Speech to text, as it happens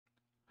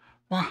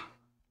Wow,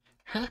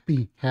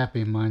 happy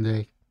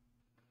Monday.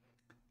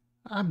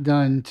 I've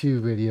done two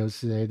videos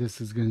today.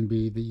 This is going to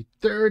be the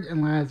third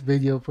and last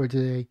video for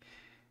today,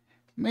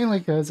 mainly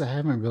because I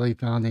haven't really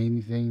found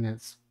anything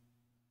that's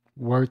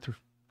worth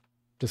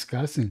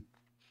discussing.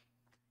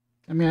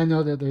 I mean, I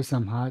know that there's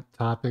some hot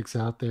topics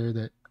out there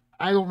that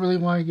I don't really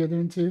want to get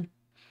into,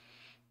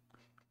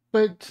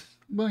 but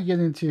I want to get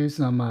into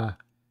some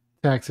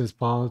Texas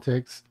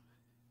politics.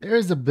 There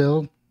is a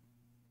bill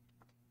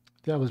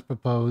that was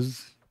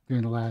proposed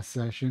during the last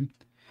session.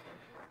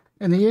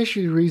 And the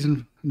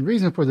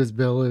reason for this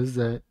bill is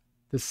that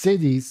the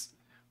cities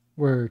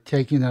were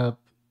taking up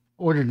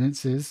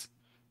ordinances,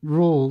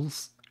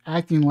 rules,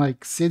 acting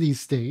like city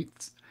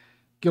states,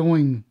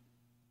 going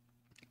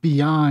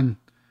beyond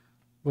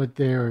what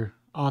they're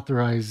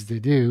authorized to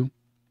do.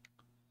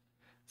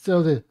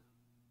 So the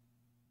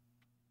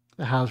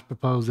House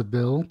proposed a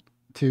bill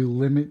to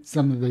limit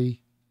some of the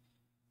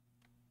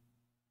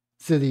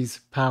cities'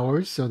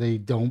 powers so they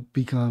don't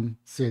become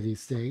city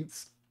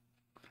states.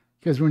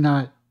 Because we're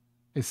not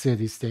a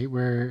city state,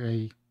 we're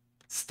a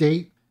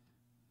state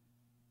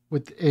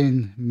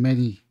within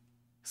many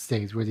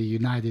states. We're the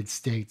United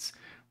States.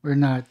 We're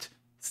not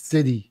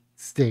city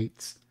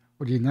states.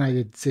 We're the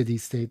United City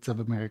States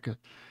of America.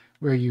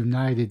 We're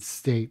United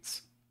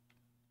States.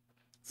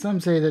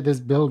 Some say that this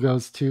bill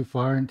goes too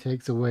far and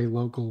takes away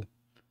local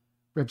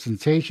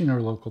representation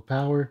or local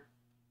power.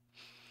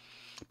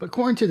 But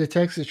according to the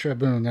Texas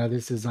Tribune, now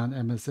this is on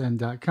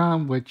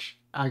MSN.com, which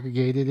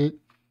aggregated it,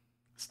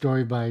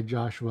 story by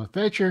Joshua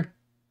Fetcher,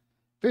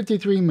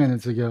 53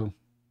 minutes ago.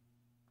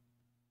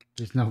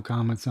 There's no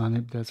comments on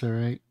it, but that's all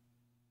right.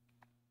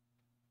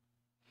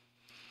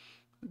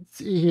 Let's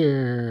see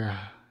here.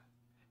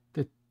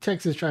 The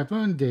Texas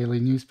Tribune, daily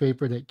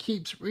newspaper that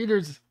keeps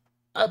readers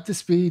up to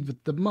speed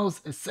with the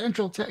most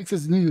essential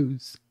Texas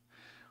news,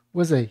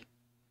 was a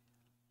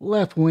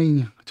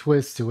left-wing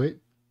twist to it.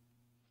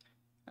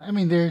 I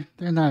mean, they're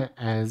not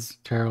as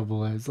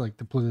terrible as like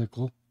the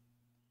political,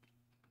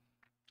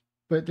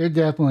 but they're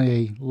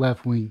definitely a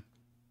left-wing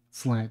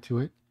slant to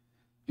it.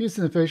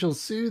 Houston officials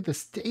sued the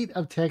state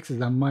of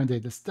Texas on Monday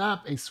to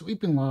stop a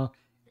sweeping law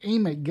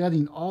aimed at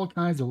gutting all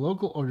kinds of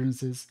local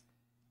ordinances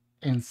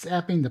and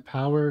sapping the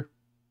power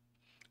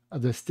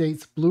of the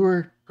state's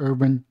bluer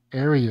urban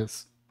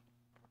areas.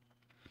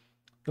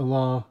 The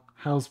law,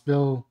 House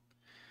Bill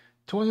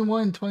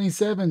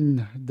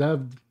 2127,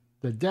 dubbed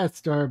the Death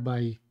Star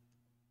by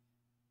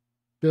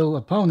bill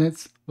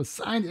opponents, was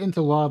signed into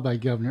law by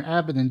Governor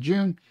Abbott in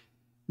June,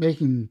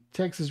 making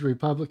Texas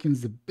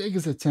Republicans the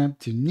biggest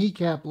attempt to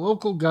kneecap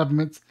local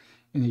governments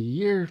in a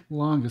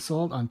year-long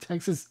assault on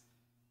Texas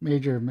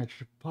major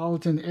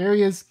metropolitan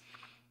areas,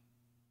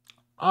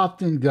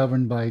 often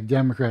governed by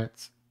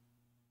Democrats.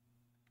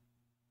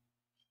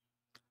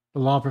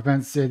 The law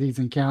prevents cities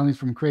and counties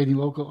from creating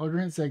local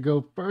ordinances that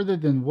go further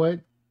than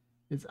what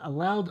is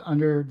allowed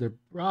under the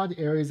broad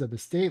areas of the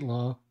state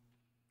law,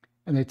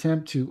 an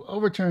attempt to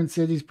overturn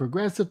cities'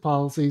 progressive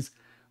policies,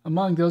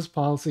 among those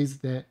policies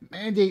that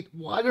mandate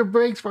water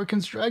breaks for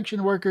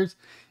construction workers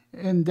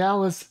in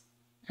Dallas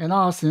and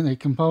Austin, a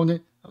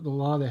component of the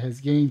law that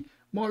has gained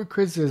more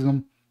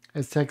criticism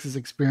as Texas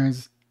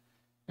experienced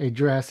a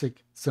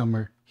drastic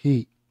summer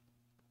heat.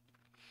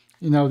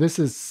 You know, this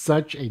is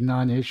such a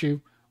non-issue.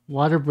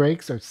 Water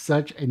breaks are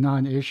such a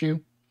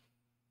non-issue.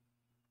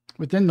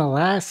 Within the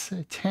last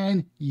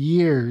 10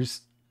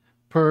 years,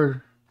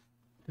 per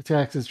the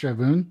Texas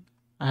Tribune,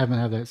 I haven't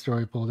had that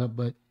story pulled up,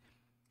 but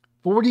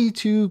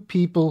 42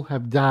 people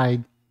have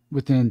died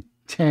within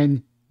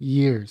 10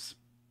 years.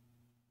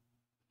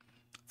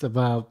 It's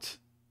about,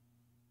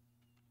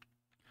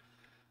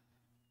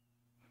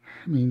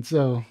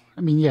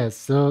 yes,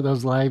 so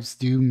those lives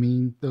do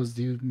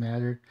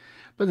matter.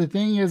 But the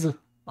thing is, a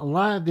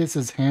lot of this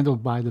is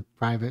handled by the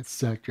private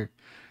sector.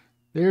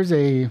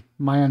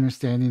 My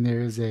understanding,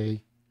 there is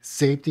a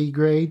safety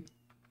grade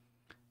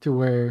to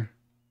where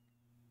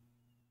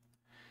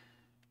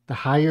the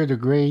higher the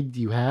grade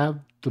you have,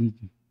 the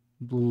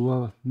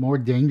more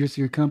dangerous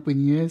your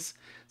company is.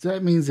 So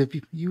that means if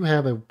you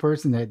have a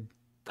person that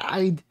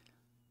died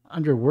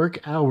under work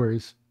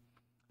hours,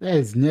 that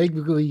is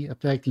negatively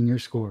affecting your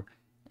score.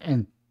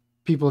 And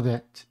people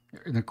that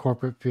are in the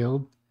corporate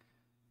field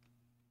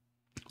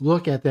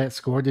look at that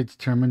score to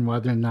determine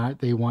whether or not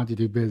they want to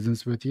do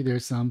business with you.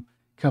 There's some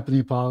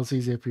company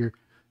policies. If your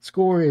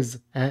score is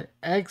at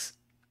X,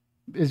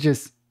 it's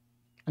just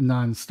a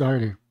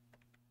non-starter.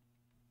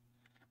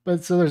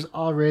 But so there's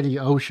already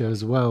OSHA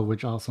as well,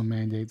 which also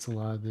mandates a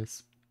lot of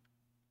this.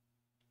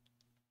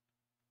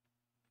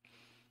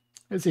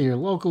 Let's see here.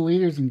 Local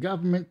leaders in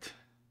government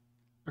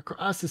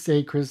across the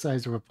state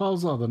criticized the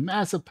proposal of a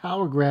massive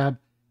power grab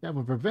that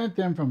would prevent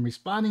them from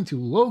responding to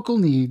local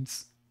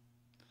needs.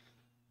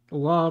 The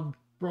law,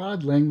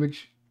 broad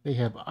language, they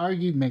have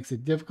argued, makes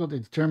it difficult to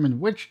determine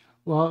which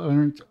law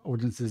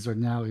ordinances are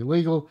now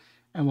illegal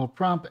and will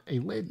prompt a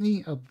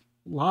litany of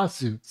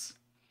lawsuits.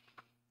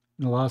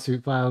 In a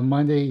lawsuit filed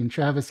Monday in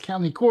Travis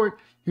County Court,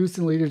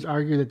 Houston leaders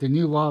argue that the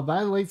new law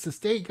violates the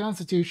state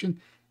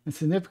constitution and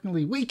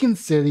significantly weaken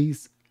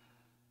cities'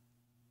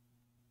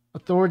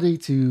 authority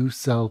to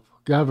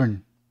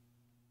self-govern.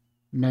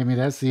 Maybe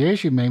that's the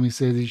issue. Maybe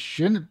cities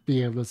shouldn't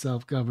be able to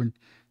self-govern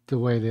the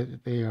way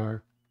that they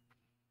are.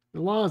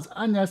 The law is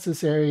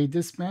unnecessary,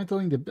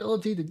 dismantling the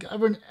ability to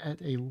govern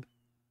at a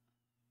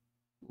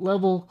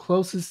level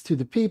closest to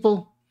the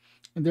people,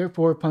 and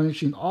therefore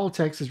punishing all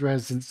Texas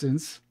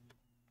residents.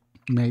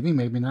 Maybe,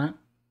 maybe not.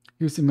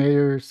 Houston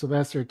Mayor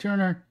Sylvester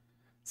Turner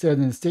said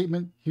in a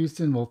statement,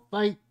 Houston will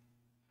fight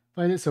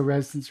it so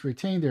residents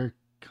retain their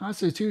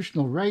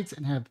constitutional rights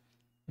and have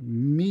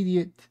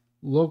immediate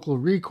local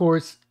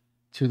recourse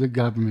to the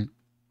government.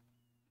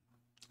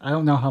 I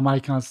don't know how my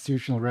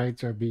constitutional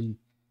rights are being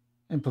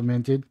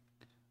implemented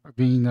or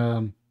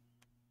being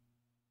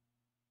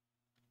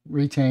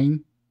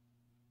retained.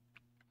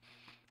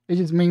 It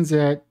just means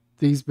that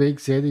these big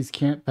cities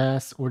can't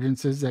pass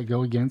ordinances that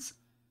go against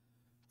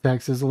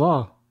Texas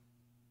law.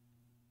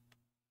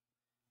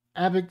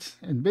 Advocates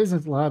and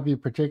business lobby,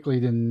 particularly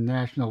the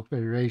National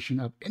Federation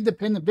of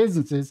Independent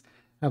Businesses,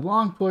 have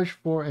long pushed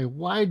for a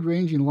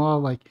wide-ranging law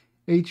like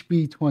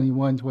HB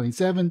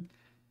 2127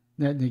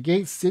 that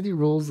negates city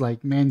rules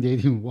like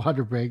mandating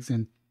water breaks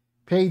and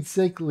paid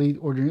sick leave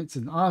ordinance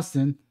in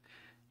Austin,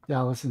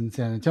 Dallas, and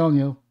San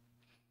Antonio,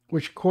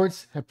 which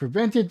courts have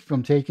prevented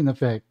from taking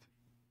effect.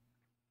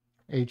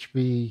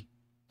 HB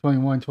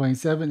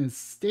 2127 is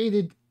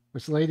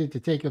slated to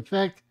take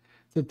effect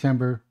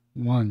September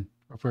 1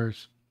 or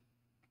 1st.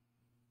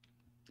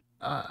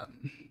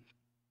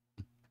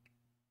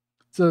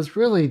 So it's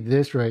really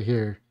this right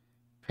here,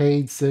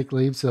 paid sick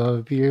leave. So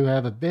if you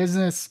have a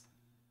business,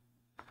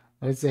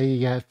 let's say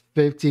you got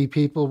 50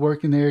 people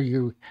working there,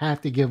 you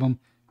have to give them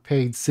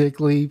paid sick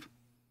leave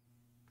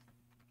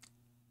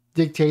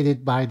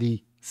dictated by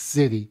the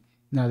city.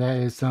 Now that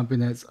is something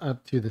that's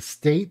up to the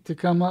state to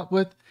come up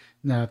with.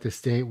 Now if the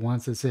state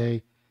wants to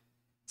say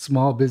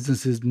small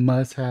businesses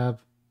must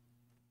have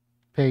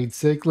paid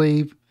sick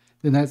leave,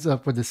 then that's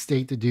up for the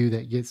state to do.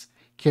 That gets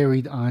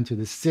carried on to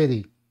the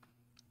city.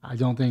 I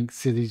don't think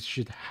cities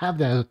should have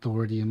that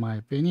authority, in my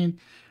opinion,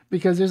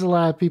 because there's a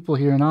lot of people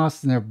here in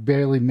Austin that are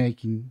barely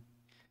making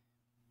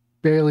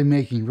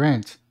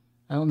rent.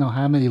 I don't know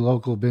how many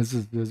local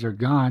businesses are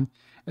gone,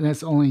 and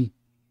that's only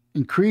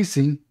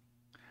increasing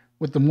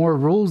with the more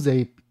rules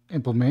they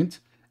implement,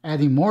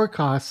 adding more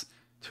costs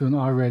to an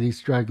already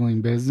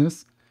struggling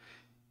business.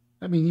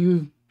 I mean,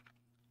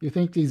 you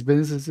think these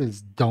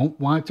businesses don't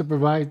want to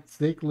provide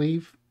sick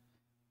leave?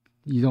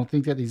 You don't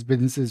think that these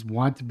businesses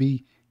want to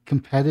be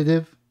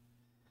competitive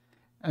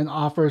and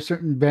offer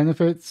certain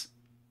benefits?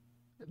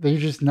 They're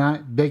just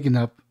not big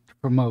enough to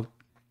promote.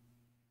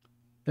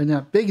 They're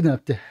not big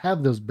enough to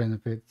have those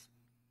benefits.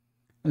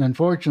 And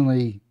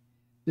unfortunately,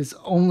 this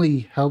only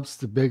helps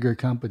the bigger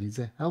companies.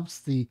 It helps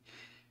the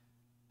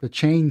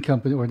chain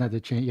company, or not the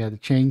chain, the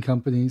chain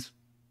companies.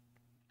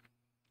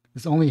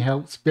 This only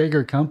helps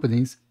bigger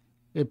companies.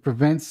 It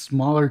prevents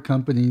smaller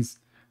companies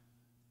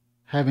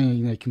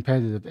having a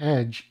competitive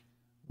edge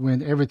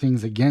when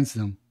everything's against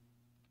them.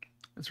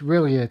 It's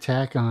really an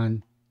attack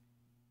on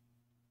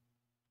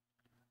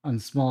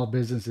small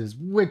businesses,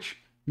 which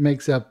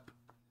makes up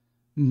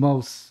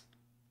most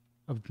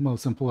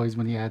employees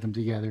when you add them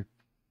together.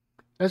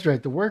 That's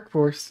right, the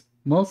workforce,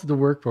 most of the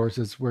workforce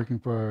is working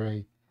for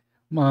a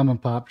mom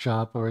and pop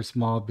shop or a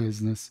small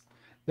business.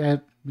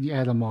 That when you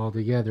add them all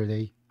together,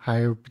 they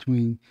hire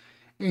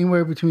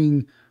anywhere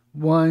between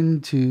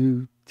 1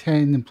 to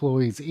 10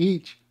 employees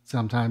each.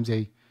 Sometimes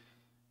they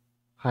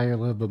hire a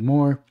little bit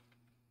more.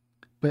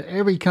 But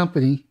every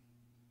company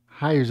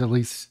hires at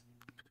least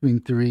between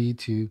 3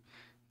 to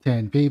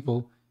 10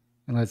 people.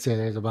 And let's say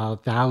there's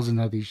about 1,000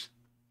 of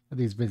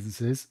these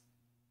businesses.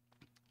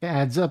 It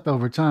adds up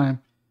over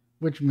time,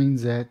 which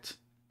means that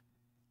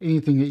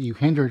anything that you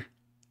hinder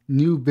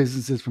new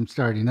businesses from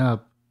starting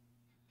up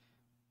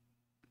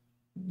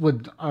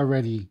would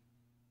already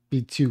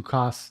be too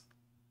cost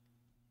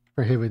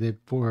prohibitive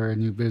for a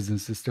new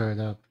business to start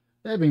up.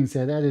 That being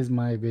said, that is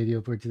my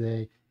video for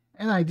today.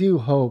 And I do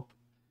hope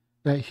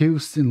that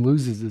Houston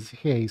loses this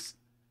case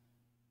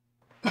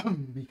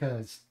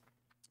because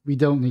we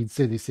don't need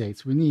city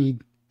states. We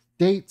need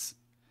states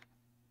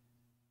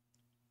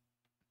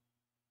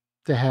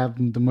to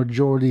have the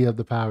majority of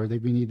the power.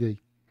 We need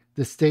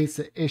the states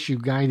to issue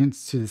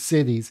guidance to the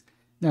cities.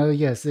 Now,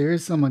 yes, there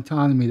is some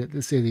autonomy that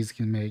the cities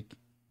can make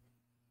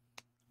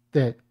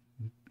that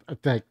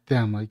affect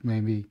them, like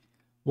maybe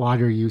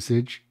water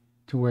usage,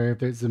 to where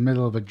if it's the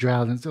middle of a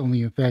drought and it's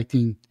only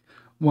affecting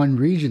one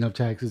region of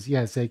Texas,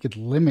 yes, they could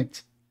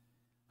limit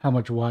how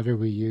much water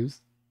we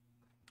use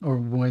or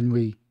when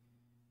we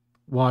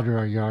water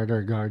our yard,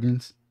 our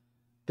gardens.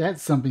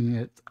 That's something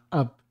that's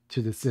up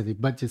to the city.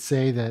 But to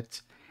say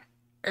that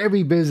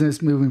every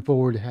business moving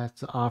forward has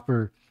to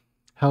offer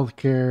health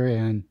care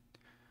and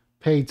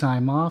paid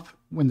time off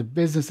when the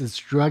business is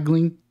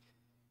struggling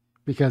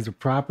because the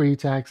property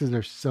taxes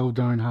are so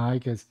darn high,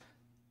 because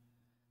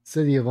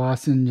city of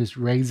Austin just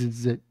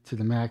raises it to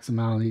the max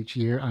amount each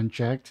year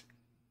unchecked.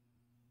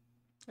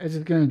 It's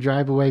just going to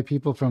drive away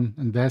people from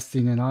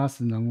investing in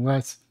Austin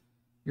unless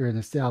you're an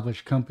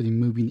established company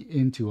moving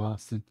into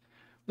Austin.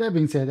 With that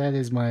being said, that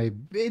is my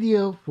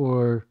video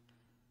for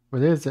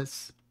this.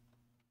 That's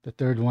the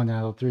third one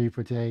out of three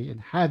for today.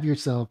 And have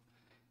yourself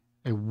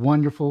a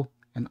wonderful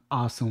and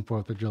awesome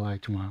 4th of July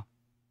tomorrow.